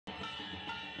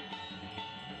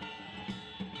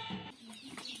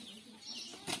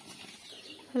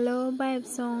Hello, bye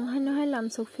song. Hano hai lam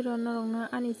sok firo norong na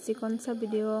ani sikon sa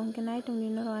video. Kenai tong ni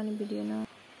norong ani video na.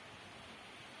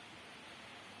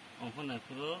 Ông này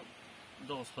cứ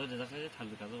đổ sôi để ra cái thằng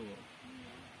bị cả rồi.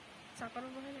 Sao có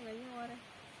lúc hay là cái gì vậy?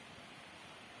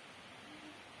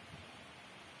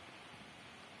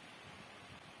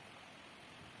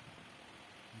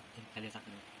 Cái này sắc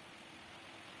này.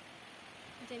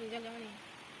 Trên đi jangan ni.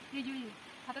 Ni jui.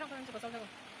 Hataran kan cuba saja.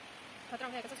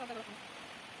 Hataran kayak kesal saja.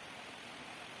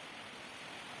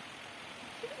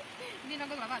 Ini nak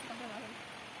berapa? Tak berapa.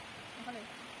 Apa ni?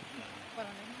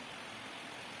 Berapa ni?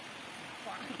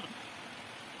 Wah.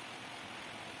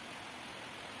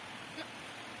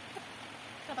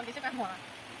 Sao đi cái hỏa?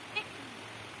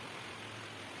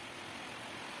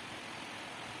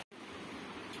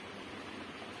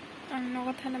 Ang no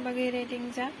ka na bagay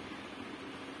rating ja.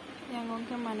 Yang ngong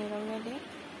ke mani ro ready.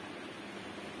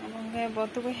 Ang ke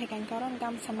botu ko hekan karon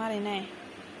kam samare nai.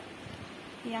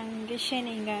 Yang ge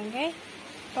sheni gange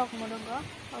tok murugo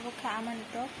obo kha aman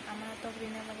tok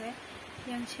dina bagay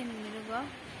yang sheni murugo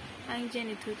ang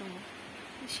jeni thu tung.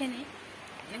 Sheni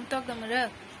yang tok da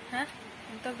muru, ha?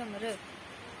 Yang tok da muru.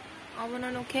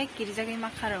 어머나 놓게 기리자게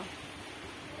막 하러.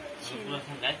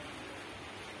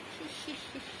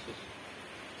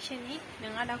 신이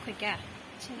명하다 그게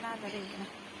신나더리구나.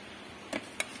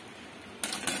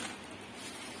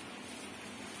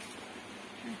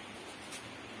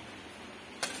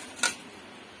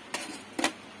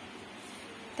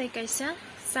 Tekaisa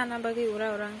sana bagi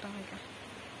orang-orang tongga.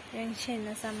 Yang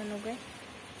sena sama nuge.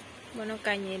 Bono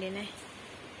kanyere ne.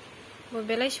 Bo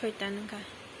belai shoitan ka.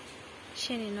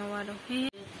 Sheni nawaro.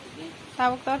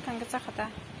 Tabuk tor kan kecak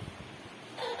kata.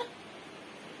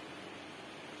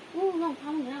 Nong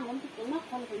kamu yang om tu mak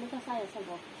kalau kamu tak saya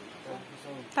sabo.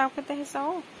 Tabuk kata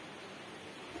hisau.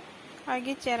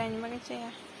 Agi ceranya bagi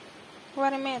cer.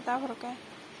 War me tabuk ke.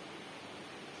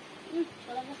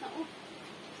 Kalau tak tahu.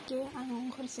 Ke ang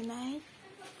kursi naik.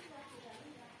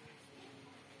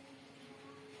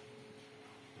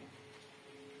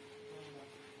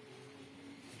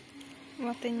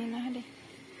 Watanya nah deh.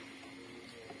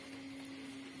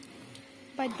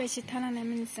 Baik si tanah nih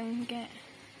meniseng ke.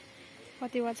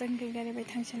 Wati wajang ke gari baik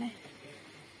tang sini.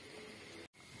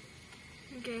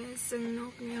 Ke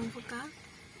senok yang buka.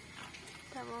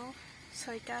 Tahu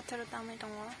soita terutama itu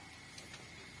ngah.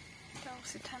 Tahu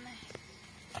si tanah.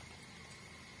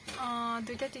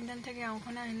 Dua tinta tegi yang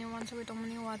kena ini wan sebagai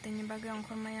tomoni watanya bagi yang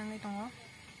kena yang itu ngah.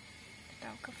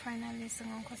 Tahu ke finally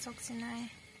sengok kosok sinai.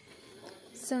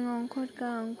 Sengong kot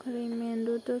ka angkri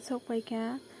mendu to sok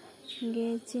faikha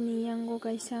ge chini yango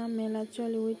kaisa mela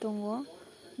choli tongo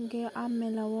ge am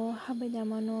mela wo habai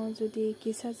damano jodi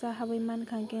kisasa habai man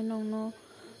khangke nongno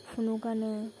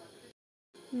funugane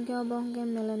ge bongge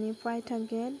melani fight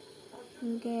target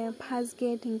ge first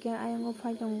gate ge ayango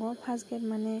fight tongo first gate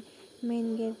mane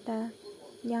main gate ta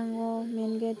yango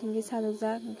main gate ge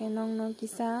sadojak ge nongno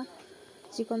kisa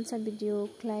chikonsa video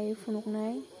klai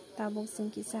funuknai tabuk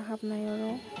singki sahab na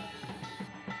yoro.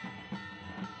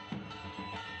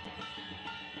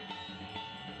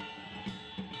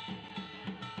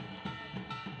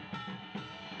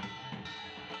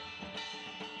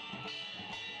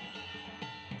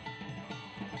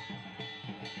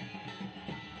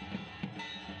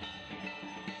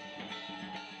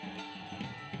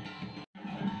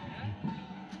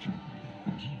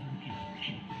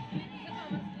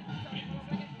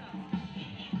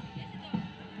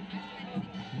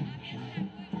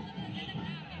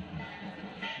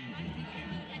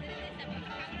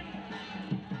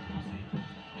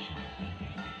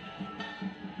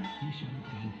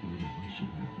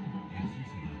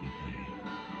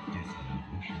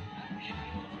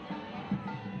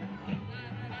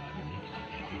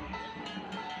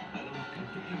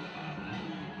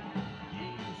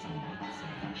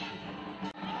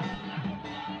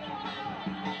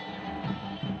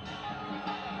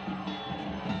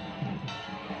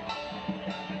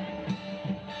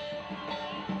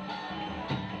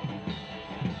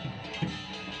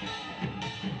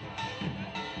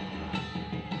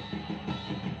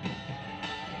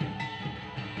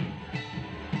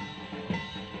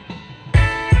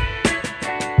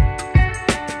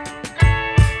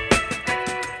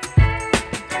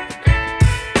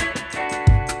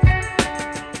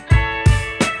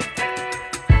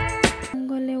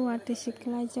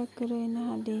 Siklajak kere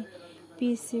na hade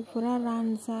pisi pura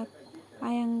ranjak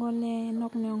ayanggole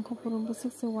nokne ongko puru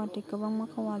busuk se wate kabang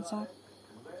makawajak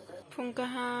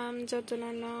phungkaham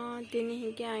jotona no dini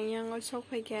hingke ayangol sok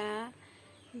faikha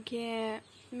ge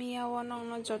Mia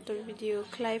wanong no jotor video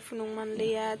klai funung man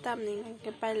leya tamning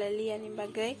ke paila leya ni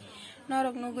bagai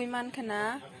norok nugui man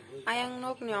kana ayang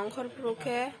nok ni ongkhor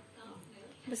proke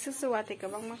besusu wate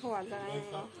ka bang mako waja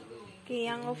ayang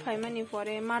ki yang o phaima ni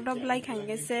pore madob lai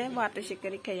khange se wate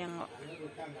sikari kayang o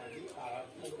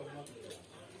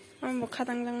am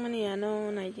khatang jang mani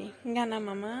ano naiji gana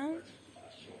mama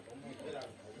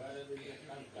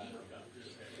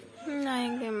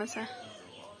nayang ke masa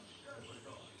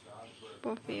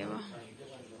Popi ba?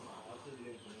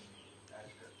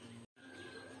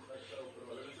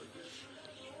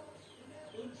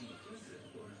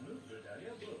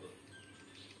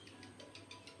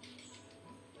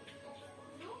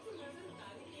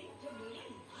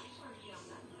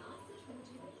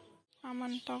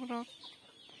 Aman tok rok.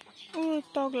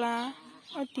 Tok la.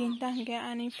 Tin tangke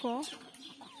ani fo.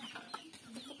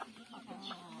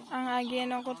 Ang agi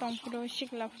no ko tong pro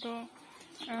sikla pro.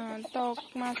 Tok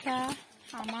masa.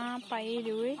 Ama pai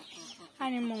duwe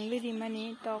ani mongli di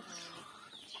mani tok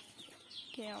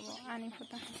ke abo ani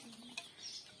futa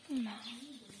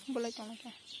boleh tong ke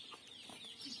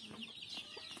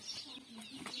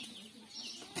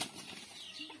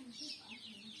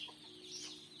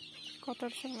kotor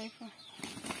selai fa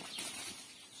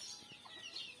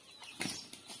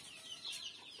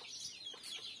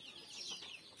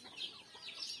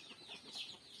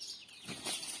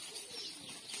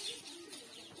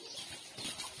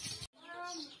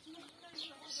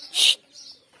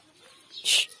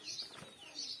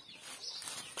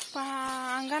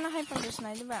Anggana hai pagos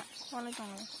na, di ba? Wala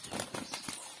itong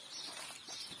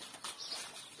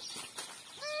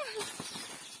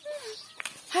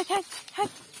Hai.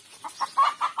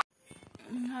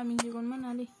 Aming jigon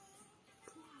mana di?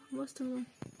 Bos tunggu.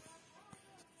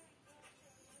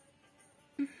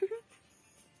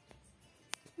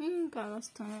 Kalau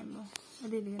setengah lo,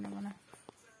 ada di mana?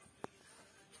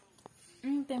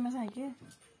 Tema saja.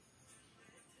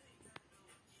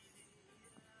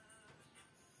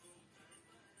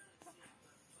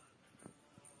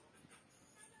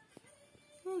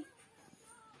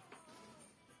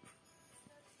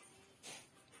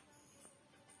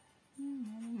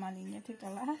 Malingnya tuh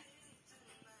kalah.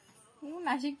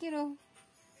 Nasi kiro.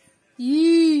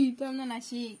 Ih, tuh amna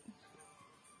nasi.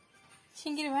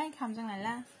 Singkir baik kamjang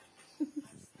nala.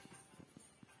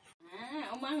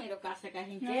 Omang itu kasih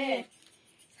kahingke.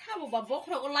 Sao babok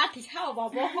ro lati sao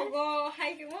babok go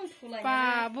hai ke mon thulai.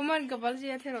 Pa, buman gabal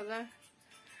jiya the roza.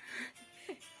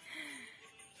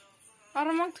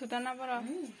 Aramak thuta na para.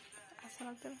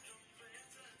 Asal ter.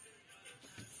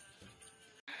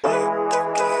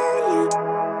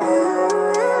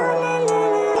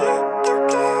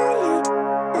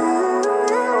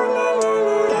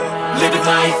 Living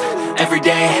life, every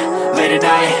day, late at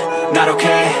night, not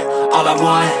okay. All I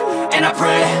want, and I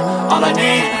pray, all I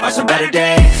need are some better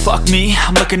days. Fuck me,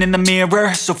 I'm looking in the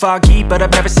mirror, so foggy, but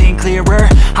I've never seen clearer.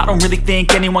 I don't really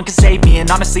think anyone can save me, and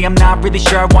honestly I'm not really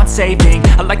sure I want saving.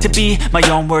 I like to be my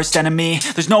own worst enemy.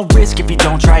 There's no risk if you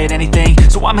don't try at anything,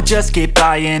 so I'ma just keep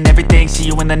buying everything. See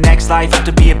you in the next life, have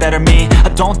to be a better me. I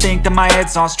don't think that my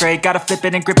head's on straight, gotta flip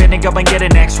it and grip it and go and get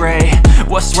an x-ray.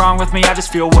 What's wrong with me? I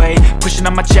just feel weight pushing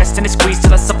on my chest and it squeezes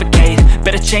till I suffocate.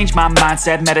 Better change my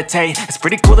mindset, meditate. It's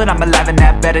pretty cool that I'm alive and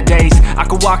have better days. I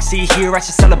could walk, see, hear, I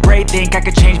should celebrate. Think I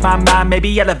could change my mind,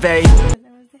 maybe elevate.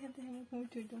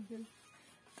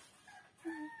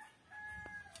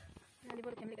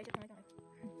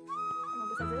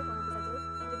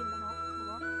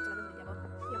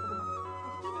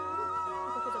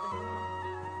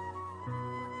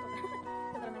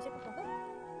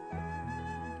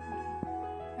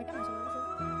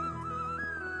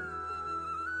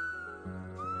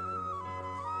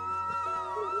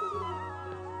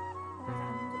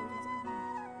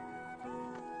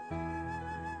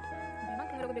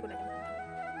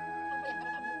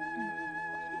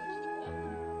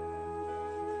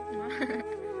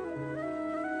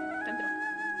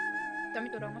 Kami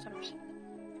turang mas harus.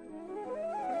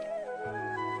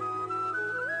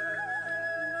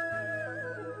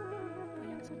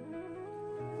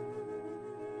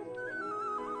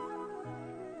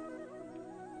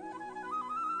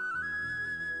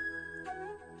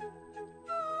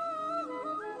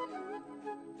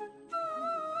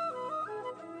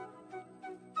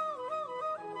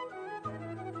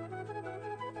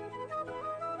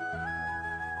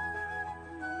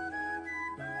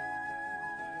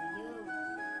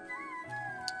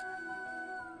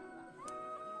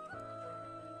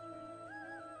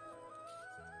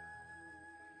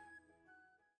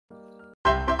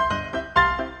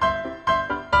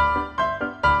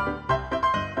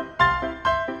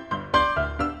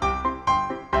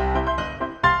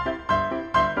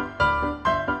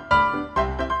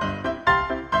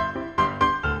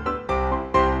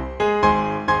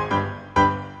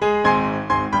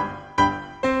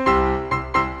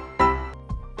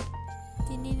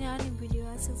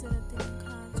 sejerat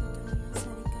tingkah